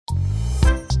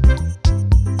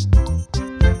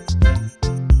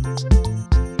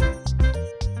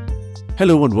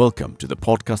Hello and welcome to the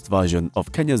podcast version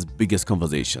of Kenya's biggest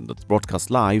conversation that's broadcast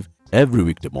live every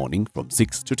weekday morning from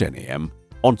 6 to 10 a.m.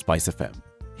 on Spice FM.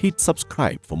 Hit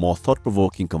subscribe for more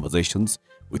thought-provoking conversations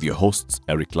with your hosts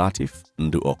Eric Latif,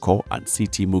 Ndu Oko and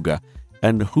CT Muga,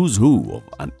 and who's who of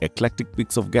an eclectic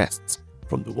mix of guests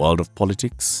from the world of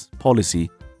politics, policy,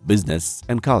 business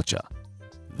and culture.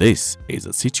 This is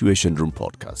a Situation Room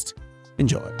podcast.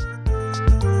 Enjoy.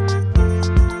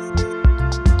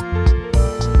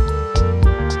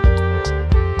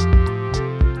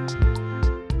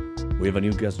 We have a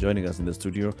new guest joining us in the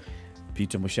studio.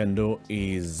 Peter Muchendu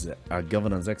is a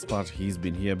governance expert. He's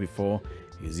been here before.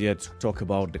 He's here to talk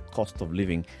about the cost of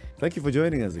living. Thank you for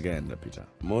joining us again, Peter.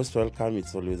 Most welcome.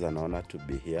 It's always an honor to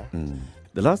be here.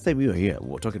 The last time we were here,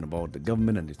 we were talking about the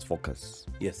government and its focus.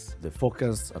 Yes. The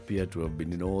focus appeared to have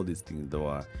been in all these things. There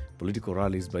were political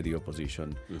rallies by the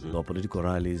opposition. There were political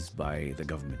rallies by the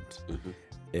government.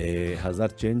 Has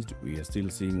that changed? We are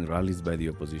still seeing rallies by the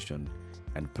opposition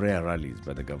and prayer rallies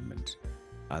by the government.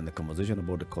 And the conversation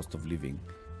about the cost of living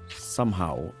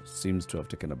somehow seems to have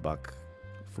taken a back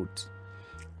foot.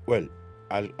 Well,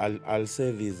 I'll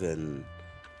say this, and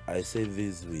I say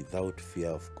this without fear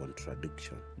of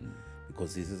contradiction,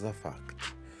 because this is a fact.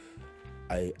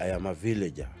 I am a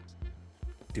villager.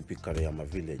 Typically, I'm a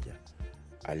villager.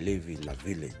 I live in a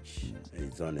village.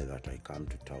 It's only that I come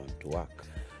to town to work.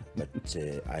 But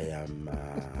I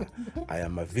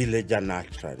am a villager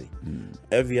naturally.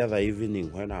 Every other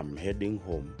evening when I'm heading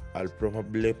home, I'll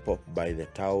probably pop by the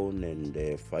town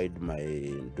and find my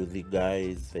Nduthi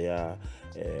guys there,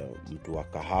 mtu wa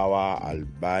kahawa. I'll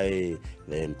buy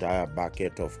the entire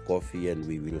bucket of coffee and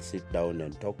we will sit down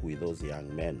and talk with those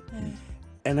young men.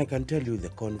 And I can tell you the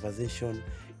conversation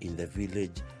in the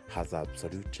village has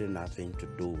absolutely nothing to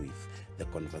do with the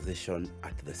conversation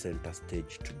at the center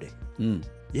stage today.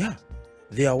 Yeah,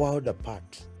 they are worlds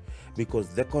apart, because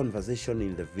the conversation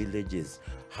in the village is,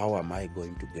 how am I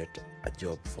going to get a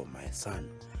job for my son?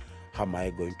 How am I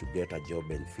going to get a job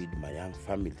and feed my young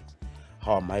family?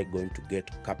 How am I going to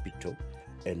get capital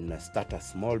and start a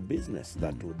small business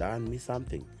that would earn me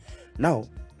something? Now,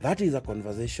 that is a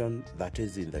conversation that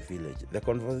is in the village. The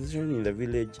conversation in the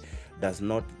village does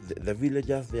not, the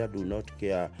villagers there do not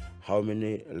care how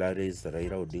many rallies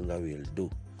Raila Odinga will do.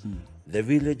 The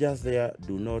villagers there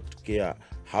do not care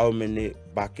how many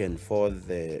back and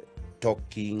forth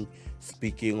talking,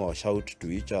 speaking or shout to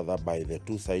each other by the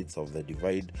two sides of the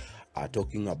divide are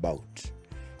talking about.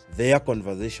 Their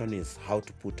conversation is how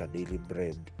to put a daily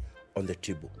bread on the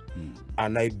table.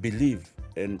 And I believe,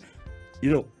 and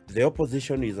you know, the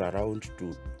opposition is around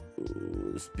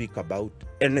to speak about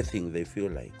anything they feel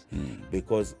like,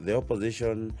 because the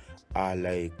opposition are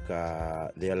like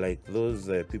they are like those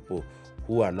people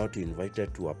who are not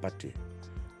invited to a party,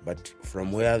 but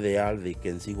from where they are they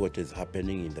can see what is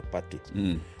happening in the party.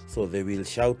 So they will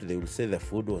shout, they will say the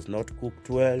food was not cooked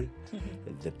well,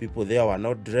 the people there were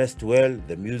not dressed well,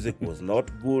 the music was not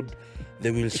good.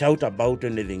 They will shout about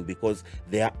anything because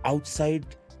they are outside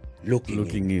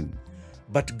looking in.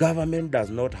 But government does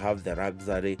not have the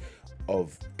luxury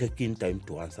of taking time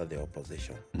to answer the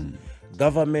opposition.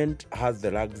 Government has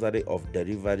the luxury of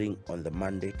delivering on the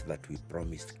mandate that we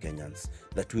promised Kenyans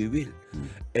that we will.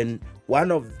 And one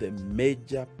of the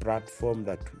major platforms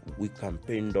that we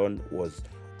campaigned on was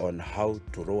on how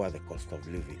to lower the cost of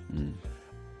living.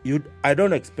 I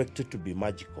don't expect it to be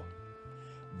magical,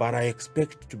 but I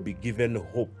expect to be given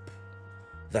hope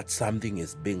that something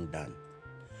is being done.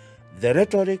 The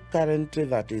rhetoric currently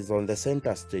that is on the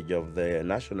center stage of the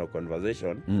national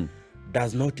conversation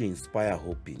does not inspire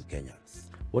hope in Kenyans.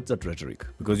 What's that rhetoric?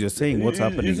 Because you're saying what's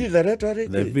happening. You see, the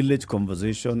rhetoric... The village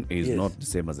conversation is not the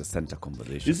same as the center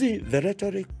conversation. You see, the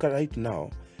rhetoric right now,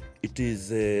 it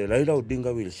is Raila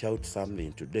Odinga will shout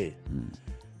something today.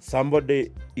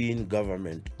 Somebody in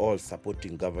government or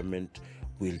supporting government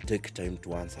will take time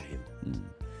to answer him.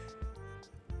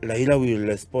 Raila will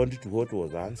respond to what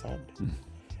was answered.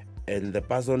 And the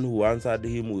person who answered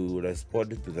him will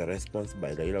respond to the response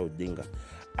by Raila Odinga.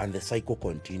 And the cycle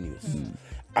continues.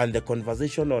 And the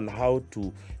conversation on how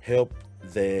to help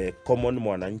the common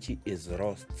mwananchi is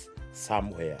lost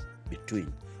somewhere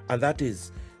between. And that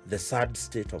is the sad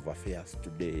state of affairs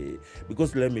today.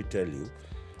 Because let me tell you,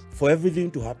 for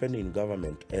everything to happen in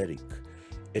government, Eric,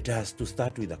 it has to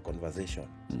start with a conversation.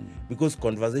 Because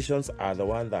conversations are the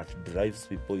one that drives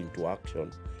people into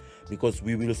action. Because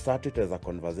we will start it as a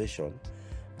conversation.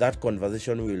 That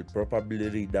conversation will probably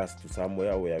lead us to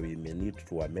somewhere where we may need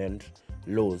to amend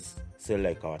laws, say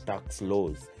like our tax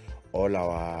laws, all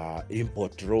our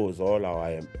import laws, all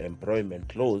our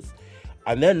employment laws,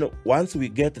 And then once we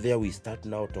get there, we start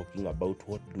now talking about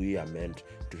what do we amend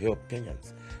to help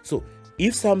Kenyans. So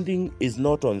if something is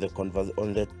not on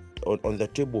the on the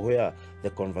table where the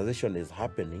conversation is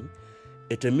happening,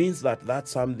 it means that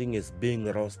something is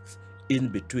being lost in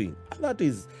between. And that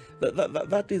is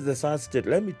the sad state.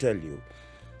 Let me tell you,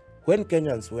 when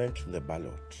Kenyans went to the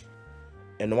ballot,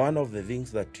 and one of the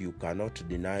things that you cannot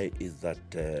deny is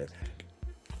that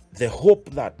the hope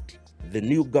that the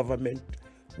new government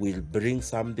will bring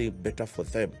something better for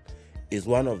them is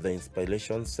one of the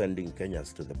inspirations sending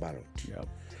Kenyans to the ballot. Yeah.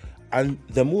 And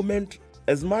the moment,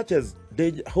 as much as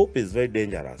hope is very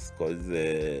dangerous,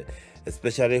 because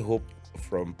especially hope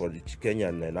from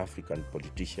Kenyan and African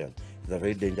politicians is a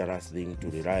very dangerous thing to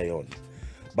rely on.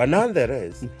 But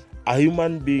nonetheless, a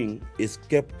human being is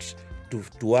kept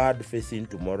toward facing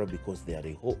tomorrow because there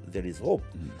is hope.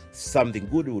 Something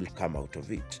good will come out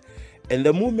of it. And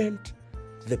the moment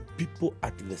the people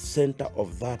at the center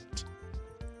of that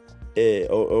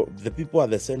the people at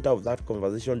the center of that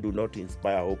conversation do not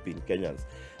inspire hope in Kenyans,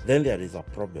 then there is a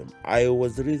problem. I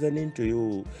was reasoning to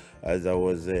you as I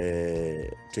was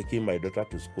taking my daughter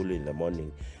to school in the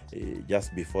morning,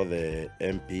 just before the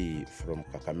MP from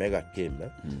Kakamega came,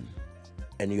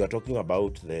 and you are talking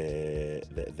about the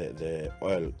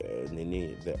oil,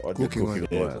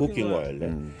 cooking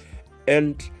oil.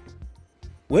 And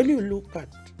when you look at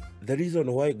the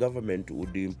reason why government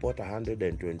would import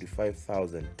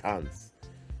 125,000 tons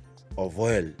of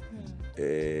oil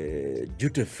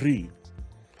duty-free,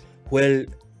 well,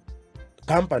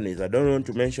 companies, I don't want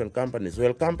to mention companies,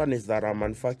 well, companies that are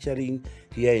manufacturing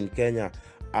here in Kenya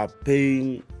are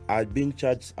being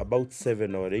charged about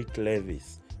 7 or 8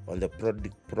 levies on the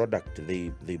product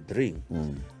they bring.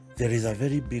 There is a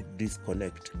very big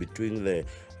disconnect between the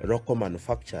local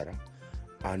manufacturer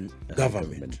and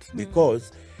government,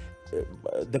 because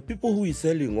the people who is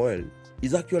selling oil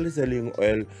is actually selling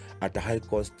oil at a high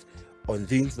cost on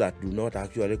things that do not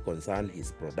actually concern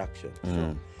his production.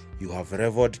 So you have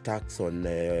revered tax on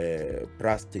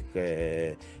plastic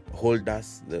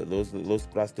holders, those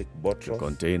plastic bottles,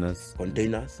 containers.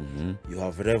 You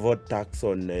have revered tax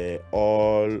on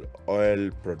all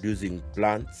oil producing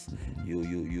plants.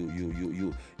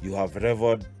 You have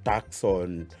revered tax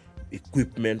on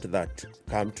equipment that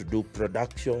come to do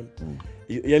production.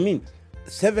 I mean,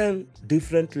 7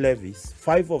 different levies.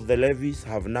 5 of the levies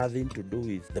have nothing to do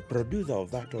with the producer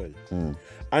of that oil.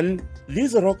 And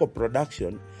this local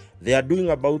production, they are doing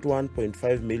about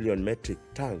 1.5 million metric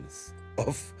tons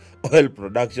of oil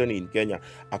production in Kenya,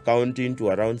 accounting to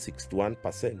around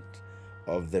 61%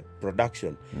 of the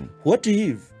production. What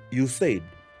if you said,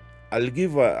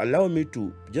 allow me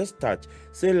to just touch,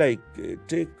 say like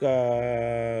take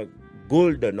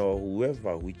Golden or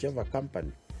whichever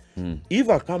company. If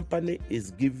a company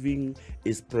is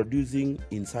producing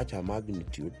in such a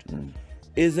magnitude,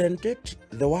 isn't it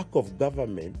the work of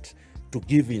government to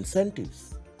give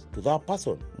incentives to that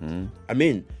person? I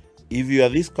mean, if you are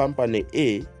this company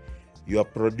A, you are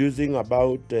producing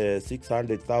about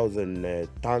 600,000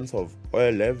 tons of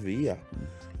oil every year.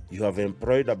 You have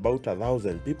employed about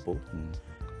 1,000 people.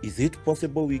 Is it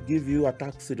possible we give you a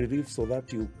tax relief so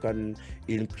that you can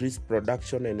increase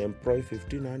production and employ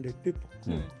 1,500 people?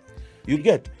 You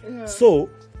get? Yeah. So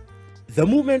the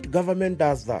moment government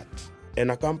does that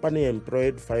and a company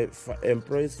employs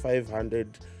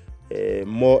 500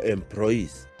 more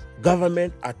employees,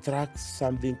 government attracts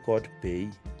something called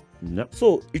pay.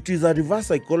 So it is a reverse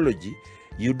psychology.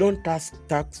 You don't tax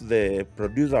the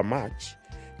producer much.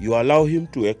 You allow him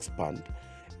to expand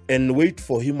and wait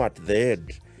for him at the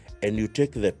end, and you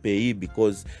take the payee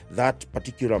because that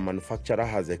particular manufacturer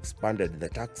has expanded the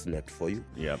tax net for you.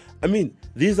 I mean,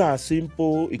 these are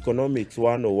simple economics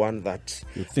 101 that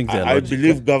I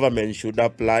believe government should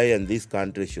apply and this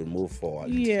country should move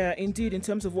forward. Yeah, indeed, in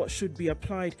terms of what should be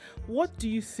applied. What do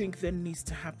you think then needs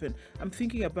to happen? I'm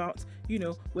thinking about,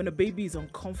 when a baby is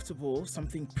uncomfortable,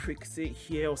 something pricks it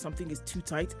here or something is too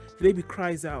tight, the baby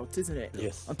cries out, isn't it?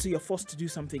 Yes. Until you're forced to do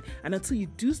something. And until you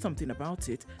do something about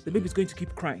it, the baby's going to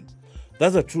keep crying.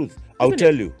 That's the truth. I'll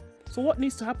tell you. So what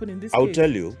needs to happen in this case? I'll tell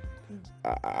you.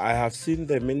 I have seen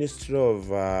the Ministry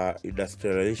of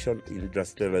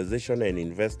Industrialization and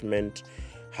Investment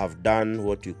have done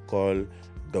what you call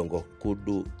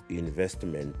Dongokudu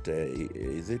investment.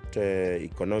 Is it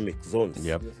economic zones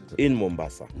in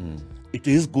Mombasa? It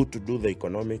is good to do the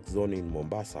economic zone in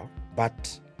Mombasa,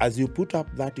 but as you put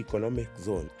up that economic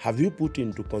zone, have you put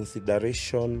into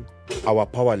consideration our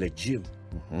power regime?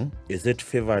 Is it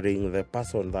favoring the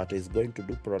person that is going to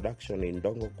do production in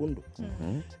Dongo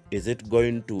Kundu? Is it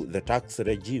going to the tax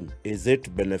regime? Is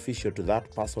it beneficial to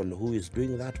that person who is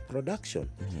doing that production?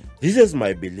 This is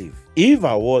my belief. If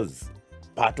I was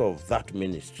part of that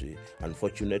ministry,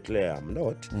 unfortunately I am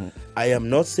not. I am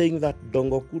not saying that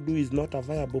Dongo Kundu is not a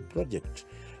viable project.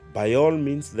 By all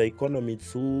means, the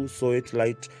economists who saw it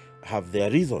light have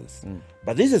their reasons.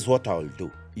 But this is what I'll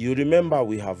do. You remember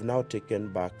we have now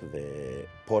taken back the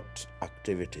port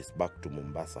activities back to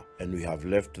Mombasa, and we have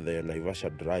left the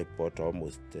Naivasha dry port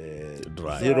almost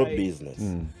zero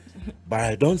business. But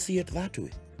I don't see it that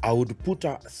way. I would put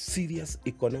a serious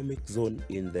economic zone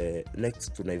in the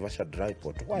next to Naivasha dry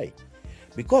port. Why?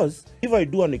 Because if I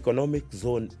do an economic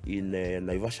zone in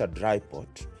Naivasha dry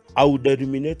port, I would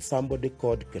eliminate somebody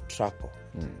called Ketraco.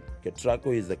 Ketraco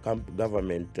is the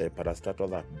government parastatal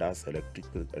that does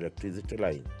electricity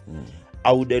line.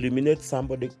 I would eliminate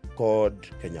somebody called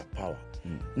Kenya Power.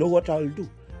 Know what I'll do?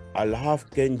 I'll have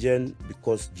Kenyan,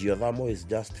 because geothermal is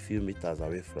just a few meters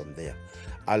away from there.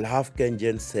 I'll have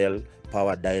Kenyan sell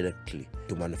power directly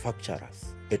to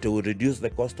manufacturers. It will reduce the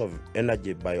cost of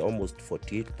energy by almost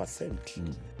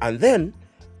 48%. And then,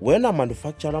 when a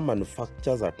manufacturer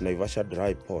manufactures at Naivasha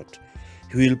dry port,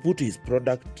 he will put his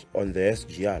product on the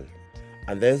SGR,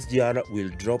 and the SGR will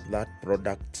drop that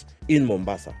product in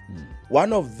Mombasa.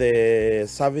 One of the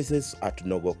services at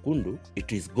Nogokundu,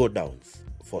 it is go downs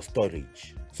for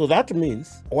storage. So that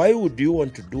means, why would you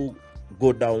want to do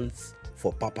go downs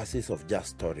for purposes of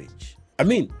just storage? I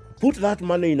mean, put that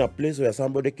money in a place where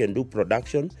somebody can do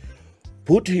production,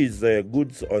 put his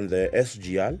goods on the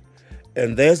SGR,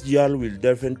 and the SGR will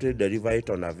definitely deliver it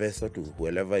on a vessel to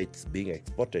whoever it's being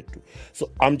exported to.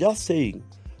 So I'm just saying,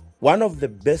 one of the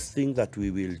best things that we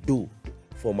will do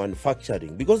for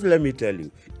manufacturing, because let me tell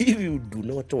you, if you do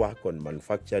not work on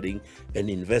manufacturing and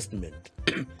investment,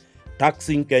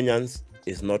 taxing Kenyans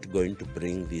is not going to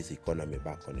bring this economy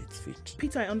back on its feet.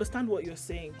 Peter, I understand what you're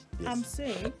saying. Yes. I'm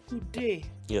saying today.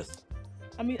 Yes.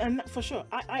 I mean, and for sure,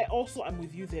 I also am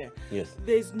with you there. Yes.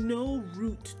 There's no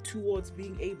route towards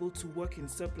being able to work in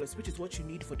surplus, which is what you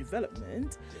need for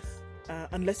development,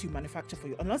 unless you manufacture for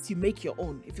you, unless you make your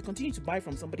own. If you continue to buy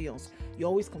from somebody else, you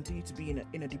always continue to be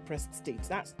in a depressed state.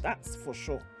 That's for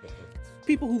sure.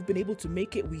 People who've been able to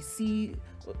make it, we see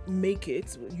make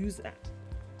it, use that.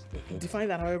 Define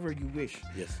that however you wish.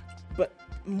 Yes. But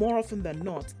more often than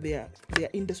not, their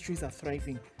industries are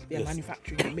thriving. They're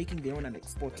manufacturing, they're making their own and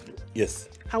exporting. Yes.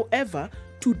 However,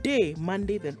 today,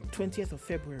 Monday, the 20th of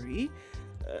February,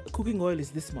 cooking oil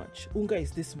is this much, unga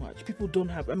is this much. People don't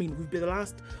have, I mean, we've been the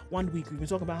last 1 week, we've been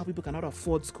talking about how people cannot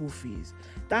afford school fees.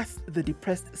 That's the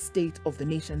depressed state of the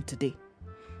nation today.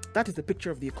 That is the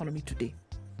picture of the economy today.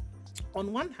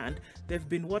 On one hand, there have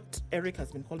been what Eric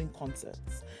has been calling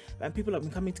concerts, and people have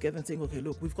been coming together and saying, okay,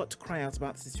 look, we've got to cry out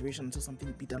about the situation until something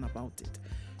be done about it.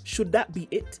 Should that be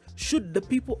it? Should the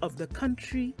people of the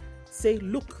country say,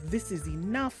 look, this is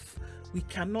enough, we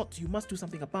cannot, you must do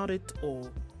something about it, or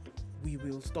we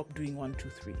will stop doing 1, 2,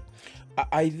 3?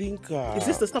 I think... is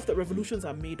this the stuff that revolutions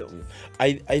are made of?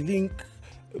 I think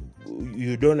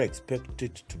you don't expect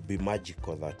it to be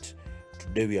magical that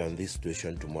today we are in this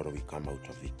situation, tomorrow we come out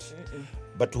of it.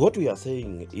 But what we are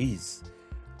saying is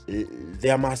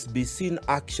there must be seen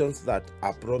actions that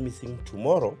are promising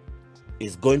tomorrow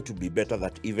is going to be better,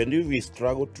 that even if we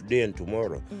struggle today and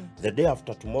tomorrow, the day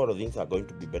after tomorrow, things are going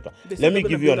to be better. Let me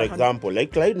give you an example.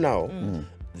 Like right now,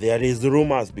 there is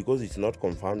rumors, because it's not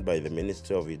confirmed by the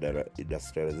Ministry of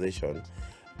Industrialization,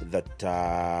 that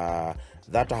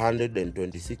that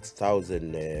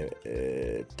 126,000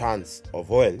 tons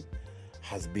of oil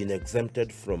has been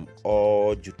exempted from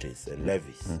all duties and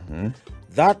levies.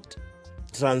 That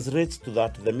translates to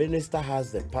that the minister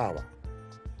has the power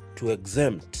to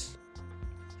exempt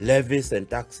levies and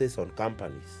taxes on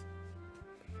companies.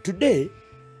 Today,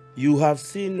 you have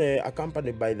seen a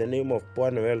company by the name of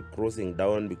Pwan Oil closing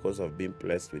down because of being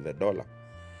placed with the dollar.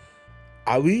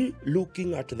 Are we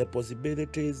looking at the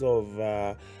possibilities of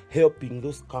helping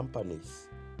those companies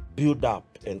build up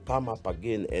and come up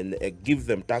again and give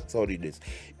them tax holidays?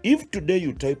 If today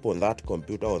you type on that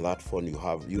computer or that phone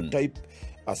you type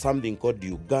something called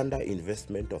Uganda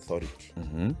Investment Authority.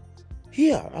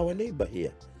 Here, our neighbor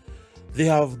here, they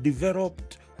have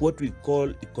developed what we call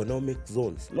economic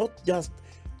zones, not just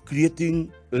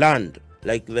creating land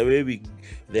like the way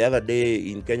the other day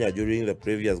in Kenya during the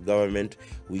previous government,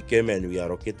 we came and we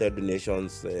allocated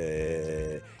nations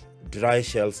dry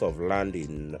shells of land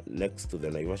next to the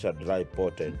Naivasha dry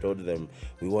port and told them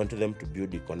we want them to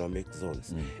build economic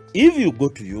zones. If you go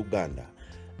to Uganda,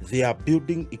 they are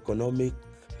building economic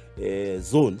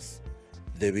zones.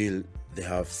 They will They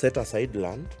have set aside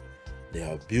land, they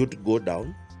have built go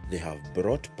down, they have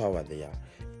brought power there.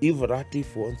 If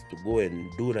Ratif wants to go and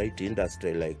do right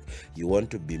industry, like you want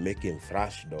to be making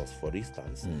flash doors, for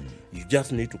instance, you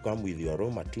just need to come with your raw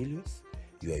materials,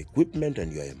 your equipment,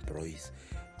 and your employees.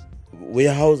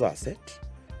 Warehouses are set,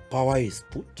 power is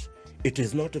put. It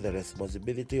is not the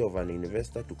responsibility of an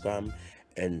investor to come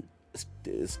and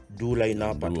do line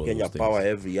up at Kenya Power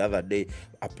every other day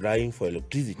applying for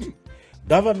electricity.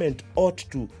 Government ought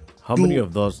to How many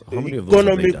of those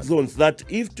economic zones that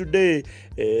if today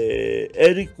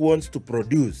Eric wants to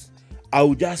produce,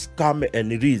 I'll just come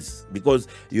and raise, because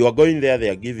you are going there, they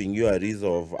are giving you a raise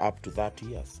of up to 30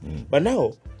 years. But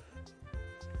now,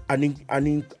 an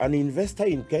investor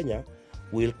in Kenya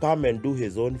will come and do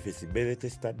his own feasibility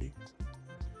study,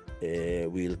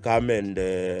 will come and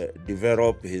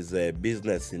develop his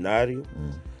business scenario,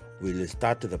 will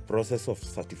start the process of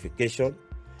certification.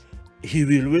 He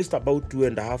will waste about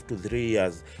 2.5 to 3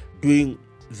 years doing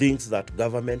things that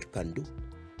government can do.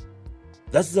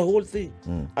 That's the whole thing.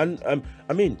 And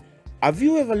I mean, have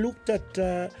you ever looked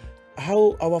at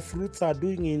how our fruits are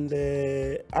doing in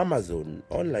the Amazon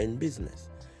online business?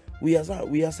 We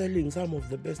are selling some of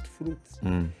the best fruits.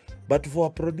 But for a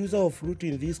producer of fruit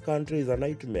in this country is a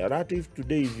nightmare. That if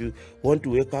today, if you want to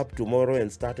wake up tomorrow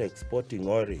and start exporting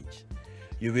orange,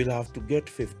 you will have to get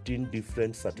 15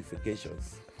 different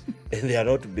certifications. And they are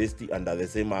not based under the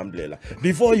same umbrella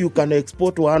before you can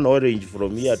export one orange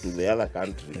from here to the other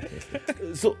country.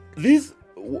 So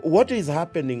what is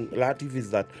happening, Latif, is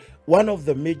that one of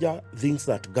the major things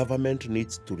that government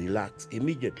needs to relax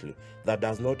immediately, that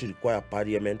does not require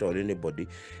parliament or anybody,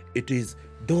 it is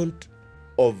don't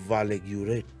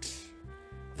over-regulate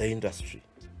the industry.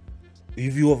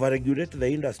 If you over-regulate the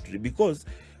industry, because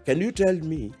can you tell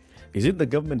me, is it the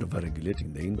government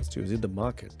over-regulating the industry, or is it the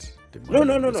market? No.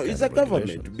 It's the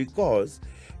government, because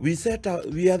we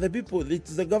are the people.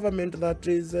 It's the government that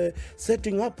is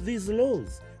setting up these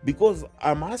laws. Because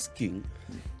I'm asking,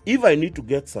 if I need to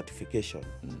get certification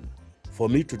for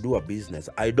me to do a business,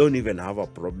 I don't even have a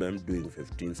problem doing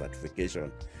 15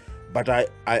 certification. But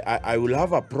I will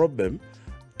have a problem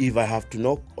if I have to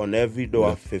knock on every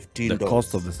door 15 doors. The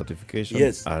cost of the certification.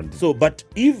 Yes. And so, but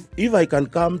if I can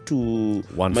come to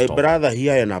my brother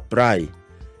here and apply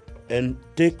and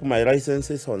take my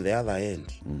licenses on the other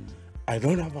end, I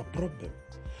don't have a problem.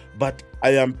 But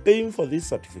I am paying for this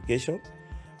certification.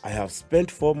 I have spent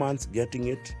 4 months getting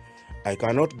it. I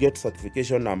cannot get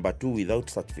certification number 2 without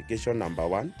certification number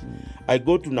 1. I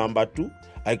go to number 2.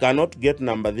 I cannot get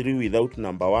number 3 without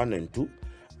number 1 and 2.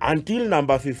 Until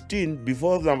number 15,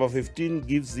 before number 15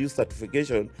 gives you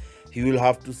certification, he will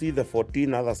have to see the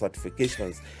 14 other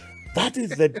certifications. That is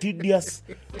the tedious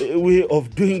way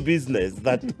of doing business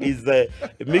that is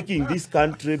making this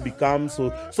country become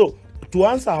so. So to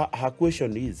answer her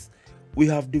question is, we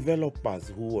have developers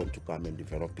who want to come and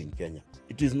develop in Kenya.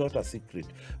 It is not a secret.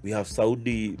 We have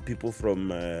Saudi people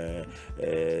from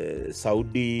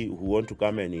Saudi who want to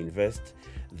come and invest.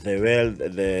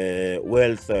 The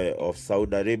wealth of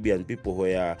Saudi Arabian people,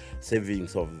 where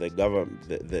savings of the government,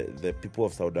 the people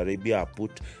of Saudi Arabia are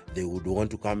put, they would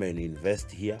want to come and invest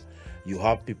here. You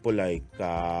have people like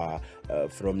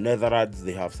from Netherlands,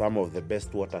 they have some of the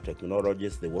best water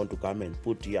technologies, they want to come and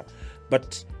put here.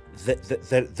 But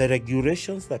the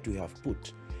regulations that we have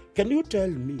put, can you tell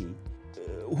me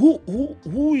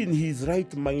who in his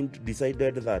right mind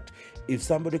decided that if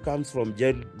somebody comes from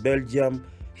Belgium,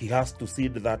 he has to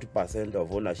cede 30%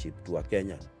 of ownership to a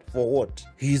Kenyan? For what?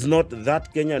 He is not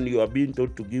that Kenyan you are being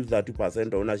told to give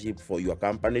 30% ownership for your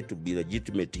company to be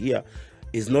legitimate here.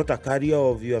 Is not a carrier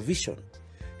of your vision.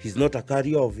 He's not a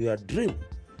carrier of your dream.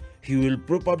 He will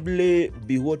probably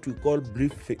be what we call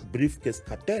briefcase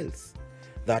cartels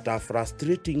that are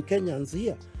frustrating Kenyans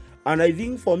here. And I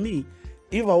think for me,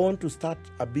 if I want to start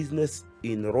a business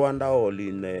in Rwanda or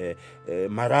in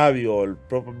Malawi or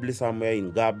probably somewhere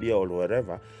in Gambia or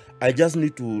wherever, I just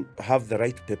need to have the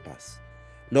right papers.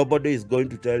 Nobody is going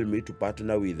to tell me to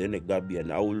partner with any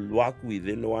Gambian. I will work with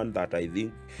anyone that I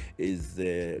think is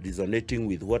resonating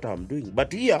with what I'm doing.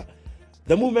 But here,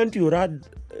 the moment you run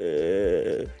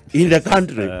in the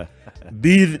country,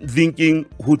 be thinking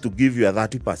who to give you a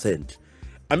 30%.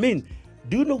 I mean,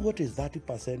 do you know what is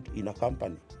 30% in a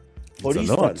company? For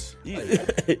instance,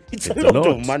 it's a lot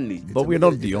of money. But we're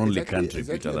not the only country,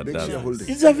 Peter, that does that.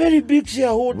 It's a very big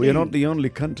shareholding. We're not the only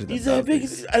country that does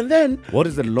this. And then, what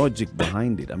is the logic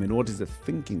behind it? I mean, what is the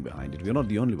thinking behind it? We're not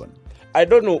the only one. I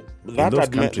don't know.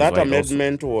 That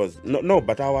amendment was... No,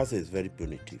 but ours is very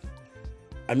punitive.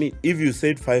 I mean, if you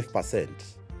said 5%,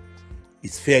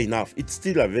 it's fair enough. It's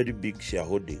still a very big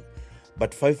shareholding.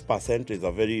 but 5% is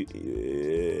a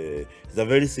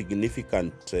very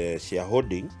significant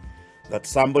shareholding that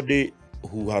somebody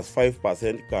who has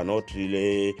 5% cannot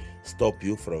really stop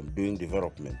you from doing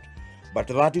development. But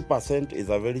 30% is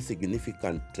a very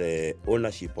significant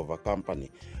ownership of a company.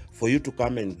 For you to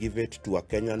come and give it to a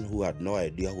Kenyan who had no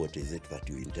idea what is it that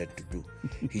you intend to do.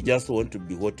 He just want to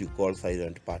be what you call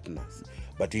silent partners.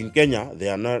 But in Kenya, they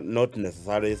are not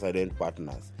necessarily silent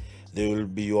partners. They will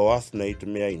be your worst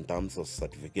nightmare in terms of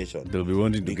certification. They'll be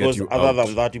wanting to because get you other out.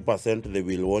 than 30%, they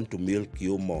will want to milk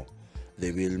you more.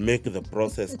 They will make the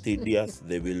process tedious.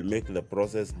 They will make the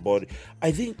process boring.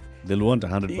 I think They'll want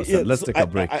 100%. yeah, Let's so take a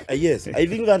break. Yes, I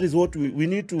think that is what we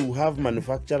need to have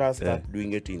manufacturers start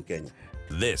doing it in Kenya.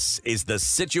 This is the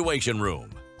Situation Room,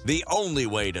 the only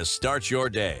way to start your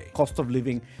day. Cost of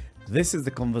living. This is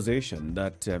the conversation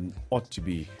that ought to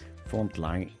be front,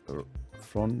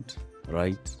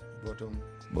 right,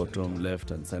 bottom,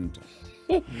 left, and center.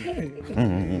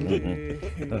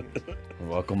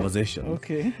 Our conversation.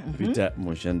 Okay. Peter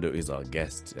Muchendu is our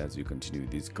guest as we continue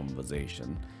this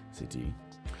conversation. City.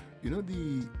 You know,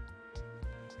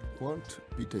 what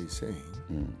Peter is saying,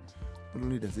 not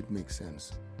only does it make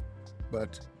sense,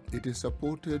 but it is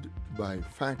supported by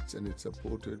facts and it's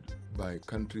supported by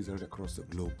countries right across the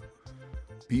globe.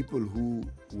 People who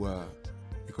were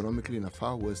economically in a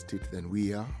far worse state than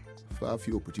we are, far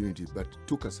few opportunities, but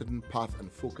took a certain path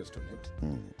and focused on it,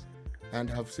 and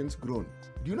have since grown.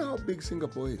 Do you know how big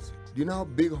Singapore is? Do you know how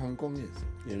big Hong Kong is?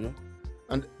 You know?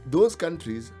 And those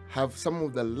countries have some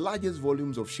of the largest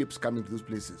volumes of ships coming to those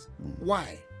places.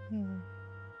 Why?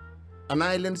 An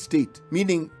island state,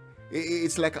 meaning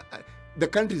it's like the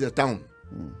country is a town.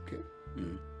 Okay?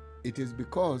 It is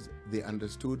because they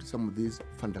understood some of these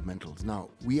fundamentals. Now,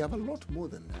 we have a lot more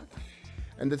than that.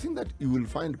 And the thing that you will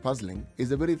find puzzling is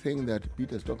the very thing that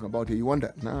Peter is talking about here. You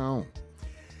wonder, now,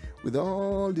 with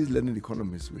all these learned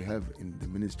economists we have in the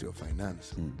Ministry of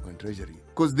Finance or in Treasury,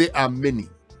 because there are many,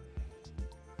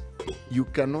 you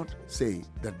cannot say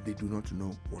that they do not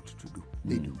know what to do.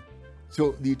 They do.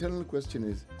 So the eternal question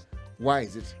is, why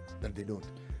is it that they don't?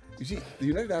 You see, the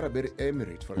United Arab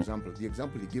Emirates, for example, the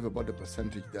example you give about the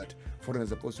percentage that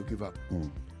foreigners are supposed to give up.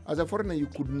 As a foreigner, you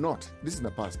could not, this is in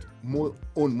the past,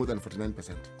 own more than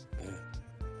 49%.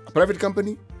 A private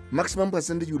company, maximum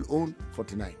percentage you will own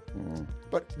 49.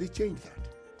 But they changed that.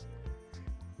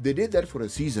 They did that for a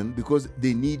season because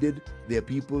they needed their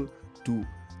people to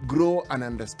grow and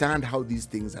understand how these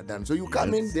things are done. So you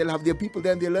come in, they'll have their people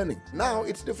there and they're learning. Now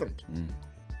it's different.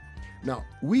 Now,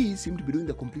 we seem to be doing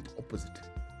the complete opposite.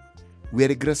 We are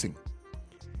regressing.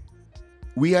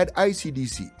 We had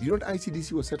ICDC. You know what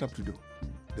ICDC was set up to do?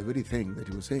 The very thing that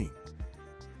he was saying.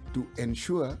 To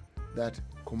ensure that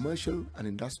commercial and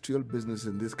industrial businesses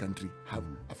in this country have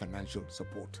a financial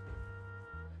support.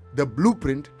 The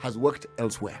blueprint has worked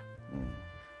elsewhere.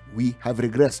 We have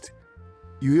regressed.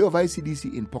 You hear of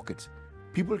ICDC in pockets.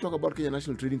 People talk about Kenya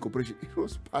National Trading Corporation. It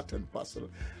was part and parcel.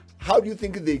 How do you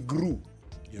think they grew?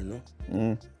 You know?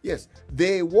 Yes,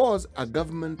 there was a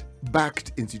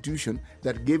government-backed institution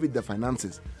that gave it the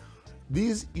finances.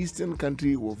 These Eastern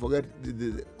countries, forget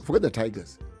the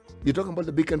tigers. You're talking about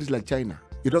the big countries like China.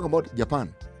 You're talking about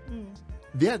Japan.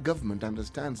 Their government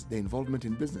understands the involvement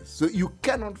in business. So you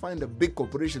cannot find a big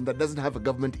corporation that doesn't have a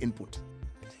government input.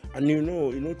 And you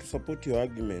know, to support your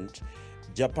argument,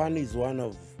 Japan is one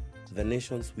of the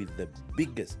nations with the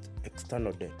biggest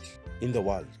external debt in the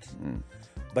world.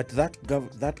 But that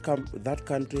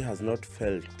country has not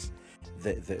felt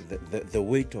the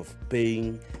weight of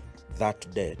paying that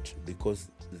debt because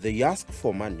they ask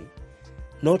for money,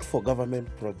 not for government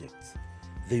projects.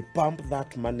 They pump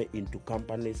that money into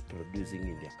companies producing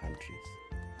in their countries.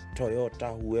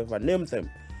 Toyota, whoever, name them.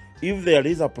 If there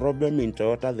is a problem in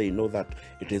Toyota, they know that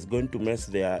it is going to mess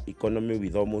their economy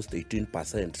with almost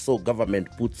 18%. So government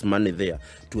puts money there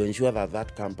to ensure that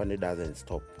that company doesn't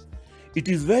stop. It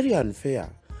is very unfair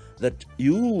that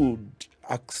you would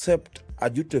accept a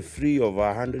duty-free of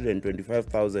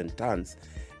 125,000 tons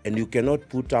and you cannot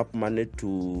put up money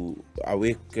to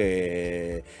awake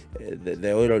the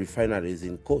oil refineries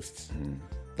in costs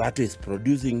that is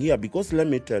producing here. Because let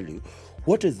me tell you,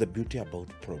 what is the beauty about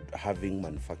having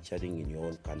manufacturing in your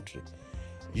own country?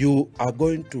 You are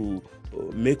going to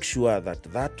make sure that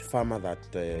that farmer that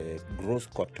grows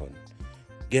cotton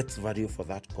gets value for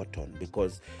that cotton,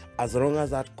 because as long as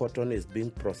that cotton is being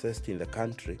processed in the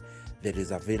country, there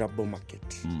is a available market.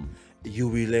 You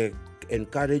will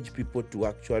encourage people to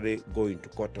actually go into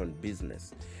cotton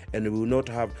business, and we will not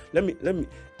have. Let me.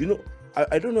 You know,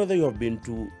 I don't know whether you have been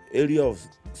to area of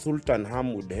Sultan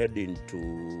Hamud head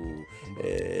into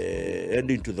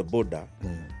the border.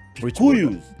 Which border?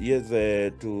 Kikuyus, yes,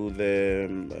 to the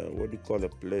what do you call the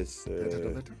place?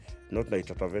 Not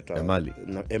Naitata Emali.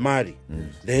 Emari.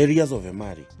 The areas of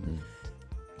Emari.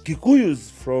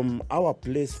 Kikuyus from our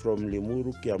place, from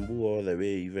Limuru, Kiambu, all the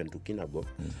way even to Kinago,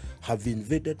 have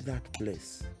invaded that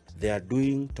place. They are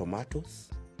doing tomatoes.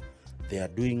 They are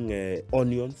doing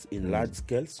onions in large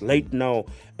scales. Right now,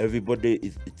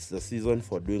 it's the season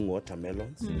for doing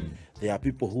watermelons. There are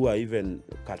people who are even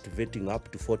cultivating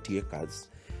up to 40 acres.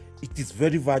 It is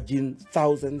very virgin,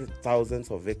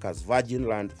 thousands of acres, virgin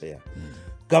land there.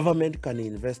 Government can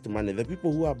invest money. The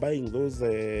people who are buying those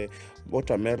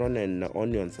watermelon and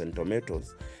onions and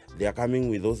tomatoes, they are coming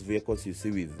with those vehicles you see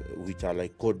which are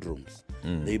like cold rooms.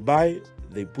 They buy,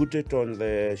 they put it on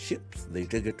the ships, they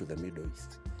take it to the Middle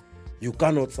East. You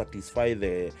cannot satisfy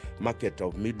the market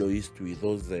of Middle East with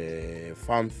those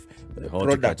farm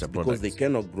products because they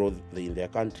cannot grow in their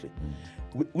country.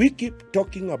 We keep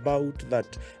talking about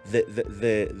that the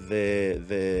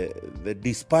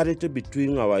disparity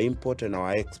between our import and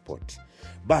our export.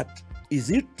 But is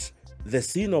it the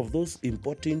sin of those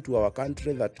importing to our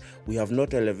country that we have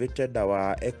not elevated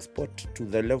our export to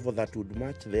the level that would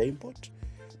match their import?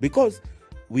 Because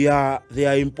they are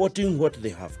importing what they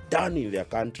have done in their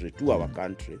country to our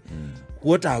country.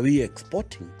 What are we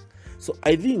exporting? So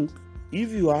I think,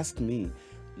 if you ask me,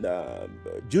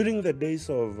 during the days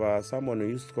of someone who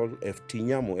used to call F.T.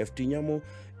 Nyamo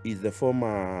is the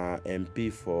former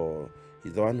MP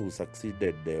he's the one who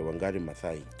succeeded Wangari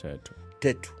Maathai.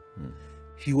 Tetu.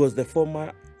 He was the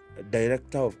former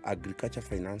Director of Agriculture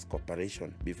Finance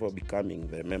Corporation before becoming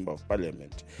the Member of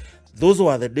Parliament. Those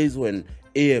were the days when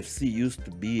AFC used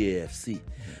to be AFC.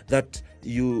 That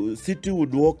city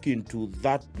would walk into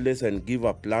that place and give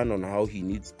a plan on how he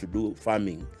needs to do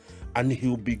farming. And he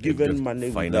will be given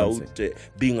money without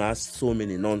being asked so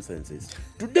many nonsenses.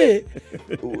 Today,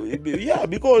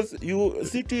 because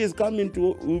city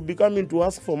will be coming to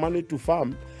ask for money to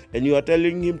farm, and you are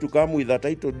telling him to come with a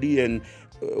title D, and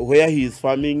where he is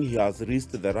farming, he has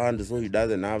reached the land, so he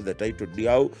doesn't have the title D.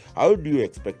 How do you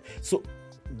expect? So,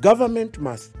 government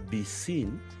must be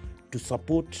seen to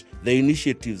support the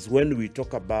initiatives when we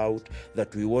talk about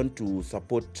that we want to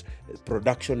support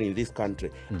production in this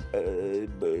country.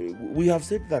 We have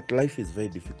said that life is very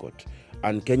difficult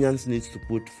and Kenyans need to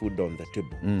put food on the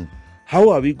table.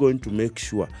 How are we going to make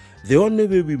sure? The only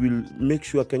way we will make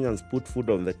sure Kenyans put food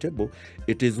on the table,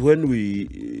 it is when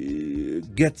we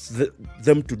get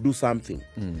them to do something.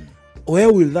 Where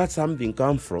will that something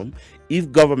come from if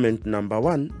government, number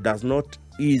one, does not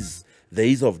ease the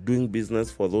ease of doing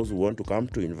business for those who want to come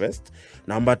to invest?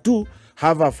 Number two,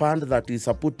 have a fund that is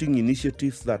supporting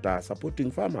initiatives that are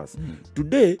supporting farmers.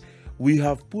 Today, we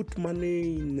have put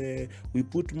money in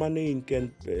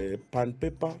pan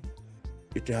paper.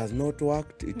 It has not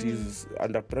worked. It is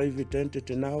under private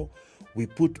entity now. We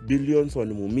put billions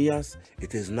on Mumias.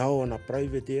 It is now on a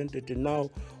private entity now.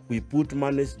 We put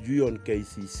money due on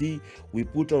KCC. We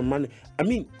put on money. I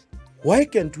mean, why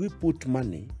can't we put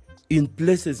money in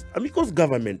places? I mean, because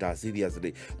government are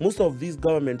seriously. Most of these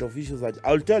government officials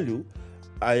I'll tell you,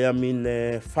 I am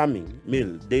in farming,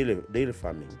 dairy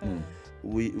farming.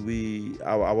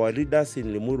 Our leaders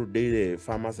in Limuru Dairy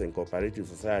Farmers and Cooperative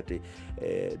Society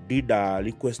did a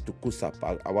request to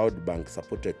KUSAP, a World Bank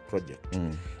supported project.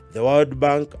 The World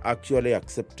Bank actually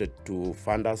accepted to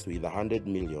fund us with 100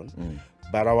 million,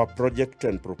 but our project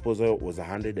and proposal was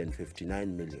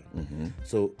 159 million.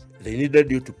 So they needed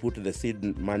you to put the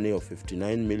seed money of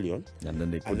 59 million, and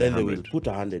then they will put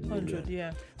 100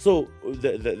 million. So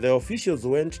the officials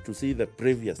went to see the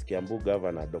previous Kiambu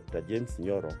governor, Dr. James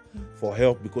Nyoro, for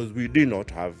help because we did not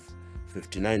have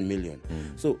 59 million.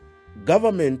 So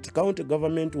county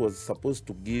government was supposed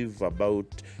to give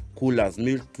about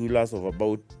milk coolers of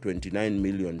about 29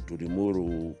 million to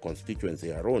Limuru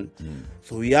constituency around.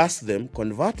 So we asked them,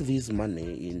 convert this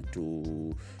money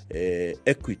into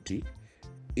equity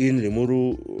in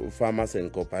Limuru Farmers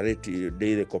and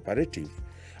Dairy Cooperative,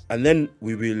 and then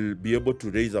we will be able to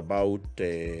raise about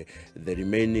the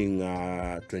remaining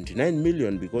 29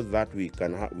 million because that we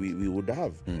would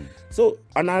have. So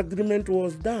an agreement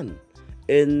was done,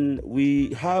 and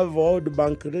we have World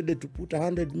Bank ready to put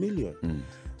 100 million.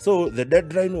 So the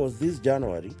deadline was this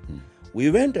January.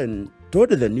 We went and told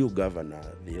the new governor,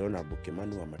 the Honorable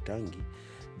Kimani Wamatangi,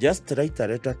 just write a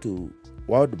letter to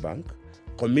World Bank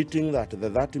committing that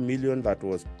the 30 million that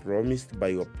was promised by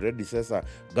your predecessor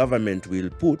government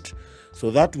will put, so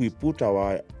that we put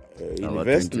our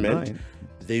investment. 29.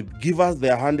 They give us the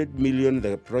 100 million,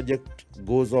 the project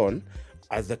goes on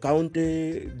as the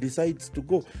county decides to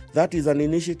go. That is an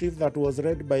initiative that was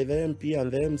read by the MP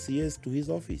and the MCAs to his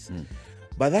office.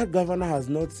 But that governor has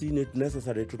not seen it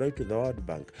necessary to write to the World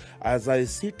Bank. As I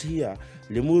sit here,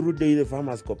 Limuru Dairy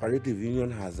Farmers Cooperative Union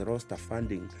has lost a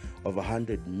funding of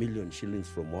 100 million shillings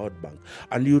from World Bank.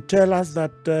 And you tell us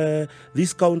that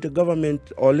this county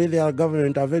government or Leather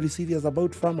government are very serious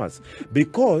about farmers,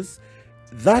 because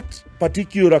that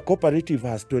particular cooperative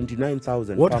has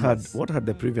 29,000 farmers. What had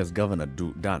the previous governor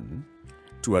done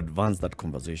to advance that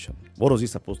conversation? What was he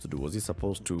supposed to do? Was he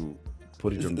supposed to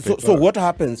put it on paper? So what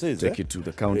happens is take it to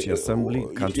the county assembly.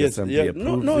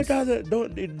 No,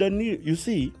 it doesn't. You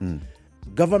see,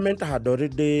 government had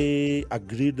already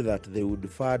agreed that they would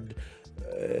fund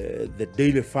the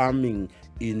dairy farming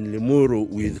in Limuru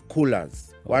with coolers.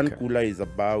 One cooler is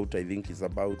about, I think,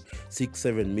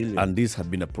 6-7 million. And this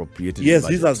had been appropriated. Yes,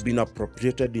 this has been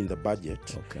appropriated in the budget.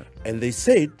 Okay. And they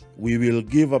said we will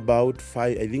give about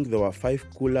 5. I think there were 5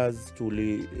 coolers to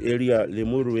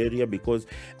Limuru area, because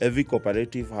every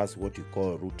cooperative has what you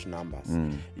call route numbers.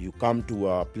 You come to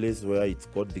a place where it's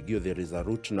called the Gio, there is a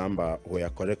route number where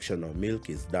collection of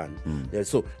milk is done.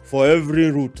 So for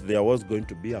every route there was going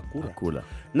to be a cooler.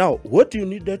 Now, what you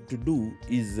needed to do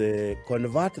is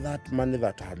convert that money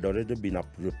that had already been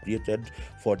appropriated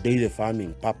for dairy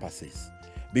farming purposes,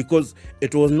 because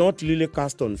it was not really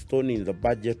cast on stone in the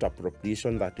budget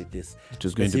appropriation that it is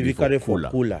specifically for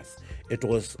coolers. It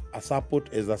was a support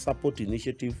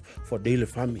initiative for dairy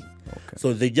farming.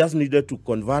 So they just needed to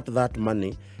convert that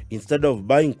money. Instead of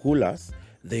buying coolers,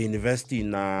 they invest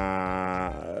in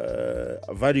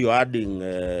value-adding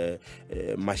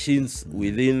machines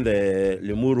within the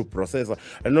Limuru processor.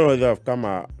 I don't know whether I've come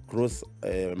across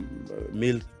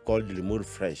milk called Limuru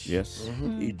Fresh. Yes.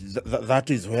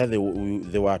 That is where they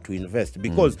were to invest.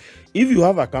 Because if you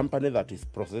have a company that is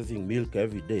processing milk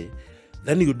every day,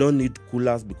 then you don't need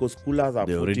coolers, because coolers are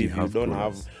put if you don't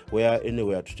have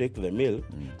anywhere to take the milk.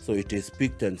 So it is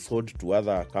picked and sold to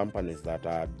other companies that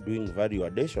are doing value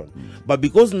addition. But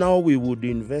because now we would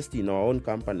invest in our own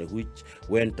company, which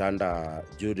went under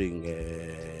during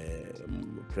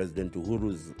President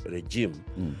Uhuru's regime,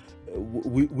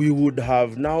 we would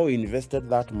have now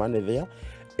invested that money there.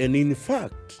 And in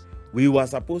fact, we were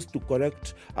supposed to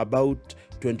collect about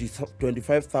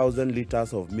 25,000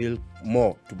 liters of milk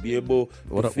more to be able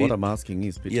to feed. What I'm asking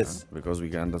is, Peter, yes, because we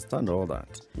can understand all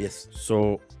that. Yes.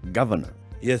 So, governor.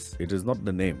 Yes. It is not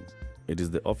the name. It is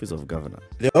the office of governor.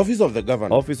 The office of the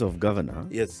governor. Office of governor.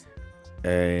 Yes.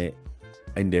 And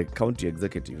the county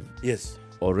executive. Yes.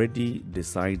 Already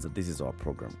decides that this is our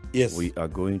program. Yes. We are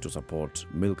going to support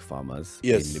milk farmers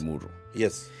yes. in Limuru.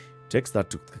 Yes. Takes that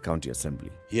to the county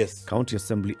assembly. Yes. County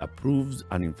assembly approves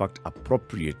and in fact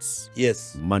appropriates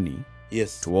yes. money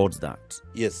yes. towards that.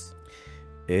 Yes.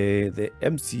 The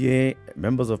MCA,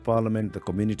 members of parliament, the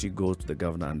community goes to the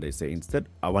governor and they say, instead,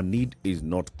 our need is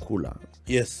not cooler.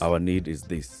 Yes. Our need is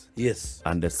this. Yes.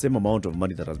 And the same amount of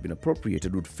money that has been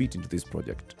appropriated would fit into this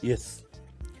project. Yes.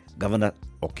 Governor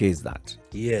okays that.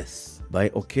 Yes. By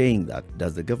okaying that,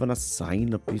 does the governor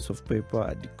sign a piece of paper,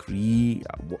 a decree?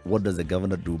 What does the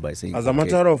governor do by saying? As a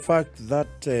matter of fact,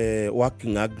 that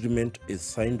working agreement is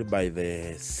signed by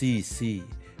the CEC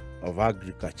of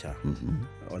Agriculture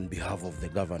on behalf of the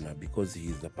governor, because he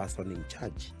is the person in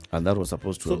charge. And that was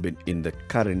supposed to have been in the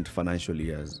current financial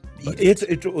year's budget.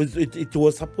 It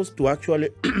was supposed to actually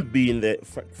be in the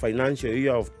financial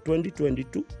year of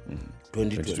 2022.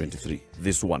 2023.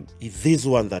 This one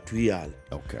that we are.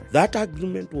 Okay. That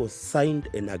agreement was signed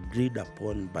and agreed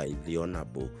upon by the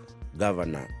Honorable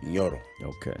Governor Nyoro.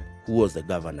 Okay. Who was the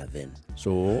governor then.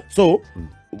 So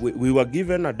we were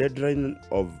given a deadline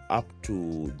of up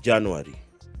to January.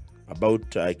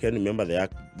 About, I can't remember the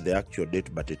actual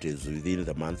date, but it is within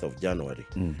the month of January.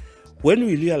 When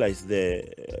we realized the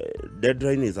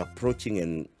deadline is approaching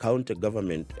and county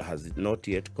government has not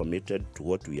yet committed to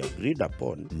what we agreed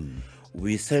upon,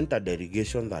 we sent a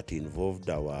delegation that involved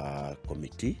our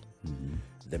committee,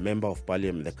 the member of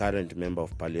parliament, the current member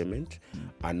of parliament,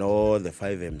 and all the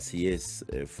 5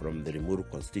 MCAs from the Limuru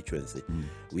constituency.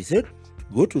 We said,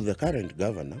 go to the current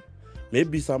governor.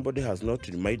 Maybe somebody has not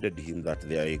reminded him that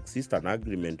there exists an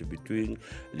agreement between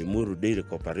Limuru Dairy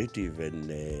Cooperative and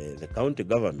the county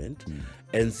government,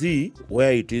 and see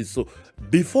where it is. So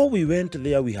before we went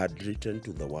there, we had written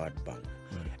to the World Bank,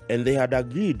 and they had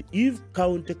agreed if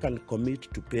county can commit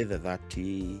to pay the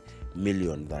 30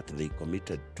 million that they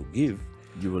committed to give,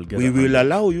 we will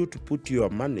allow you to put your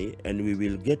money, and we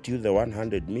will get you the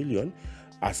 100 million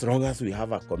as long as we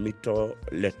have a committal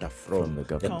letter from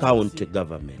the county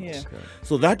government. Yeah. Okay.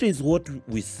 So that is what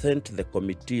we sent the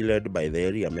committee led by the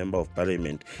area member of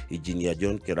parliament, Engineer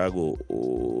John Kirago,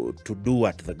 to do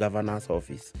at the governor's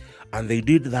office. And they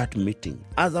did that meeting.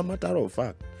 As a matter of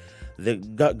fact, the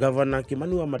Governor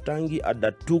Kimani Wamatangi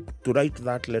undertook to write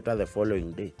that letter the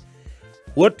following day.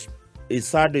 What is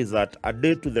sad is that a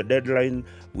day to the deadline,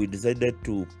 we decided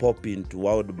to pop into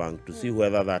World Bank to see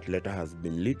whether that letter has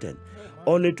been written.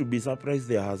 Only to be surprised,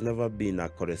 there has never been a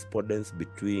correspondence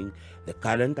between the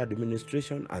current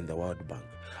administration and the World Bank.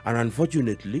 And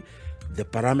unfortunately, the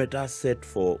parameters set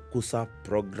for KUSA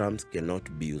programs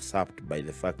cannot be usurped by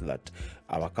the fact that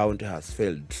our county has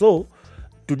failed. So,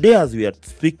 today as we are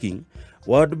speaking,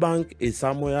 World Bank is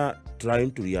somewhere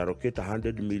trying to reallocate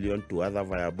 100 million to other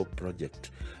viable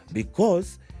projects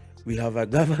because we have a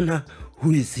governor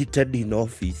who is seated in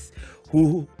office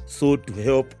who sought to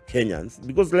help Kenyans.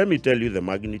 Because let me tell you the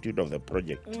magnitude of the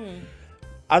project.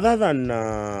 Other than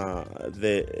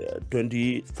the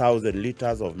 20,000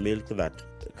 liters of milk that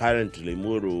currently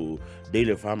Muru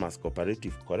Daily Farmers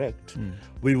Cooperative correct,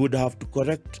 we would have to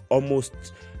correct almost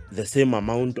the same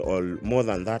amount or more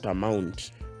than that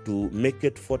amount to make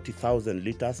it 40,000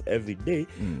 liters every day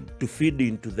to feed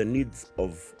into the needs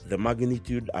of the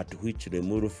magnitude at which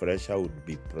Limuru Fresher would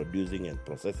be producing and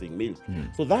processing milk.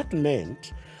 So that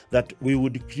meant that we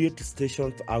would create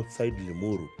stations outside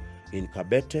Limuru. In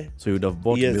Kabete. So you would have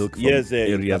bought milk from areas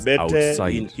Kabete,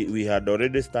 outside. We had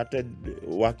already started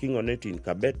working on it in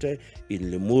Kabete, in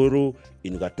Limuru,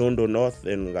 in Gatondo North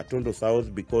and Gatondo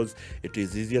South, because it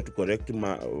is easier to correct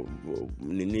milk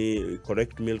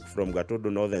from Gatondo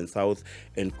North and South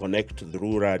and connect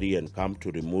rurally and come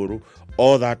to Limuru,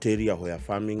 or that area where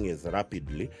farming is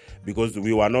rapidly, because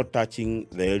we were not touching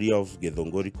the area of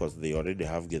Githongori because they already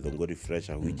have Githongori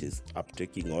Fresher, which is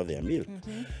uptaking all their milk.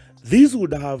 These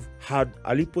would have had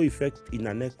a ripple effect in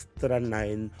an extra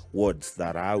 9 wards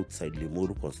that are outside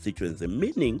Limuru constituency,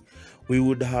 meaning we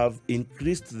would have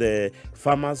increased the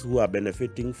farmers who are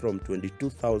benefiting from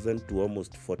 22,000 to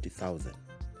almost 40,000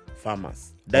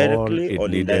 farmers, directly or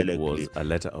indirectly. Was a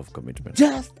letter of commitment.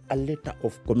 Just a letter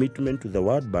of commitment to the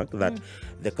World Bank that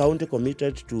the county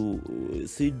committed to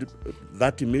seed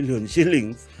 30 million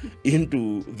shillings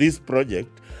into this project.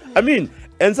 I mean,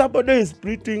 and somebody is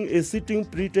sitting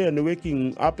pretty and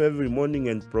waking up every morning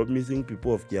and promising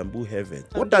people of Kiambu heaven.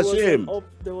 And what a shame.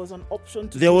 There was an option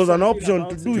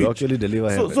to do it. Actually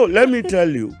deliver heaven. So let me tell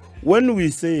you, when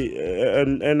we say,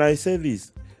 and I say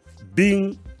this,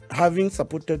 having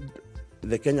supported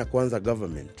the Kenya Kwanza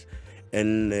government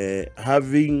and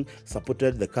having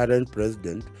supported the current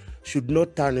president should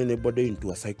not turn anybody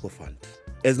into a sycophant.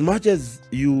 As much as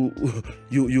you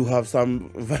have some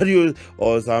value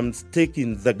or some stake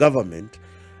in the government,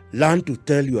 learn to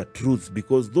tell your truths,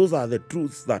 because those are the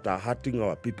truths that are hurting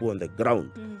our people on the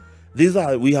ground.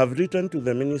 We have written to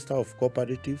the Minister of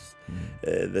Cooperatives,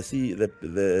 the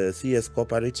CS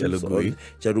Cooperatives,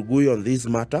 Cherugui, on this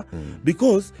matter,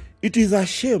 because it is a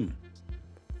shame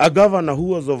a governor who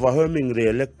was overwhelmingly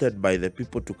elected by the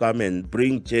people to come and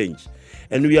bring change.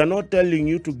 And we are not telling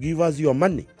you to give us your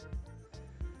money.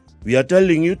 We are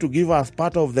telling you to give us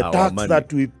part of the tax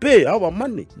that we pay, our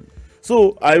money.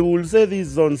 So I will say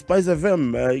this on Spice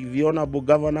FM, the Honorable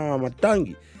Governor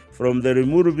Wamatangi, from the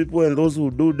Limuru people and those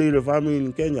who do dairy farming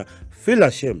in Kenya, feel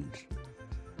ashamed.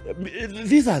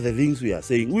 These are the things we are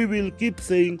saying. We will keep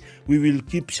saying, we will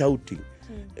keep shouting.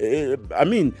 I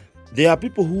mean, there are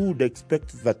people who would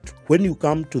expect that when you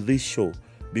come to this show,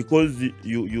 because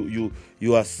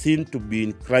you are seen to be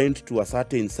inclined to a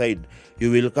certain side,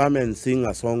 you will come and sing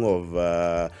a song of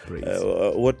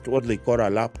what they call a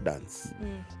lap dance.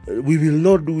 We will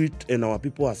not do it, and our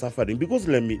people are suffering. Because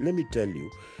let me tell you,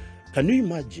 can you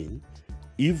imagine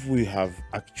if we have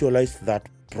actualized that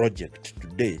project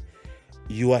today?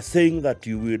 You are saying that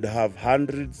you would have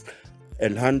hundreds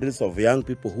and hundreds of young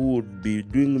people who would be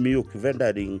doing milk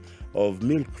vending of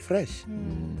milk fresh.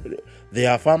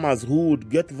 There are farmers who would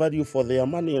get value for their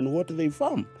money and what they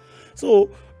farm. So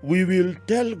we will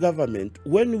tell government,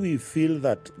 when we feel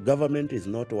that government is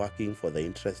not working for the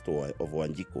interest of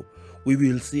Wanjiko, we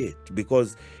will see it,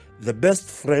 because the best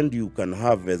friend you can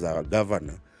have as a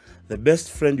governor, the best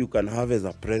friend you can have as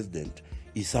a president,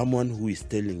 is someone who is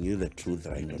telling you the truth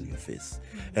right on your face.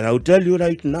 And I'll tell you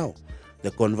right now,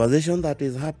 the conversation that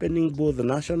is happening both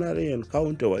nationally and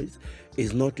county-wise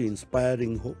is not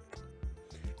inspiring hope.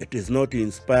 It is not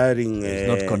inspiring. It's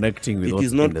not connecting with. It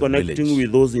is not connecting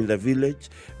with those in the village,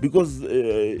 because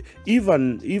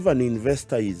even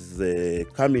investor is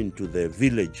coming to the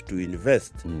village to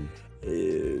invest.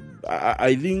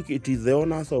 I think it is the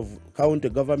onus of county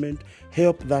government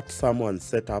help that someone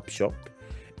set up shop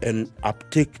and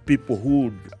uptake people who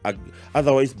would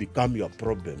otherwise become your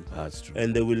problem. That's true.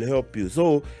 And they will help you.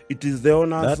 So it is the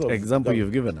onus that of example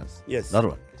you've given us. Yes. That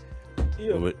one.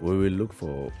 Yeah. We will look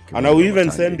for. And I will even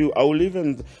Kiwanja send you. I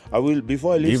will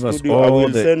before I leave Give us studio. I all will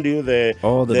the- send you the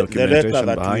letter documentation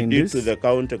that we behind did this. to the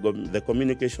county, the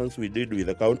communications we did with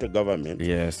the county government.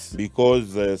 Yes.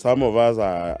 Because some of us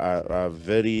are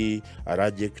very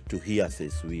allergic to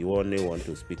hearsays. We only want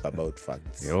to speak about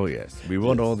facts. Oh yes. We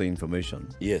want all the information.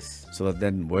 Yes. So that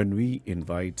then when we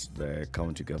invite the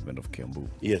county government of Kiambu,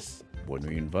 Yes. when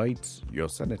we invite your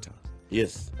senator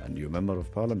Yes. and your member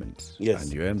of parliament Yes.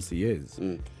 and your MCAs,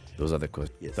 those are the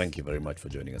questions. Yes. Thank you very much for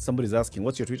joining us. Somebody's asking,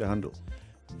 what's your Twitter handle?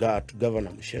 That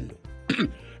Governor Muchendu.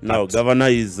 Now, Governor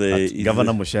is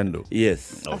Governor Muchendu.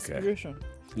 Yes. Okay. Aspiration.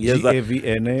 Yes.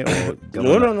 GAVNA or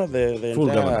No, governor? the Full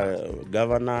entire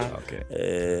governor.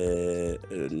 Okay.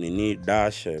 Nini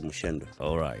dash Muchendu.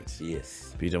 All right.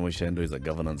 Yes. Peter Muchendu is a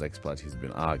governance expert. He's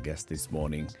been our guest this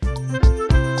morning.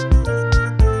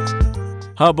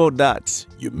 How about that?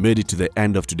 You made it to the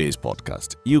end of today's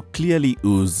podcast. You clearly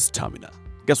ooze stamina.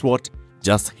 Guess what?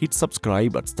 Just hit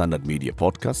subscribe at Standard Media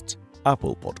Podcast,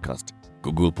 Apple Podcast,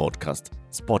 Google Podcast,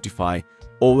 Spotify,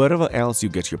 or wherever else you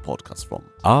get your podcasts from.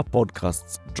 Our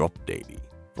podcasts drop daily.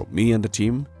 From me and the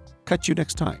team, catch you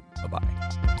next time. Bye-bye.